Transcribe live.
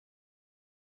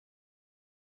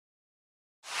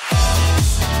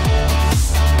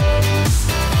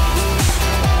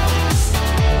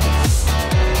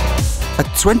A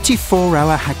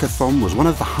 24-hour hackathon was one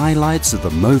of the highlights of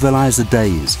the Movilizer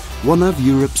Days, one of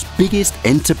Europe's biggest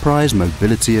enterprise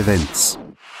mobility events.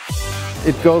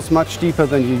 It goes much deeper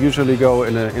than you usually go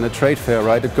in a trade fair,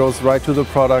 right? It goes right to the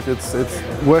product, it's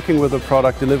working with the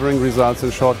product, delivering results in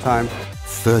short time.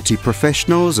 30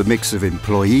 professionals, a mix of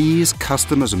employees,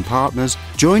 customers and partners,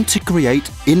 joined to create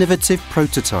innovative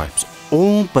prototypes,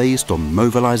 all based on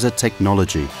Movilizer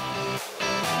technology.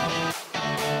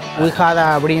 We had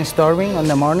a brainstorming on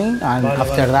the morning, and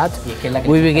after that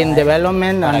we begin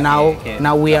development, and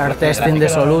now we are testing the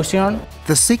solution.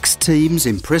 The 6 teams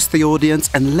impressed the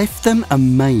audience and left them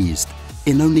amazed.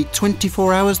 In only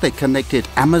 24 hours they connected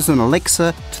Amazon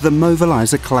Alexa to the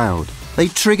Movilizer cloud. They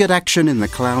triggered action in the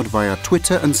cloud via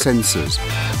Twitter and sensors.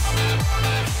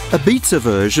 A beta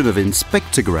version of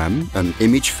Inspectogram, an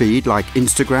image feed like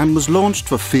Instagram, was launched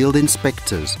for field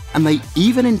inspectors, and they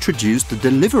even introduced a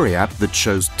delivery app that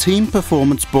shows team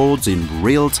performance boards in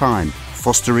real time,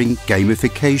 fostering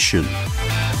gamification.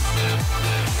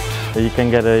 You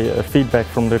can get a feedback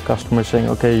from the customer saying,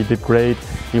 okay, you did great,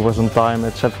 he was on time,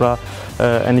 etc.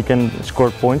 And you can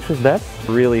score points with that. It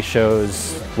really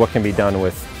shows what can be done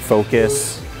with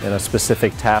focus and a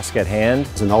specific task at hand.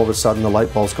 And all of a sudden the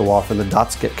light bulbs go off and the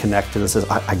dots get connected and says,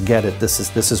 I get it, this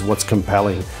is what's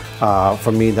compelling.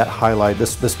 For me, that highlight,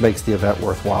 this makes the event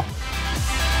worthwhile.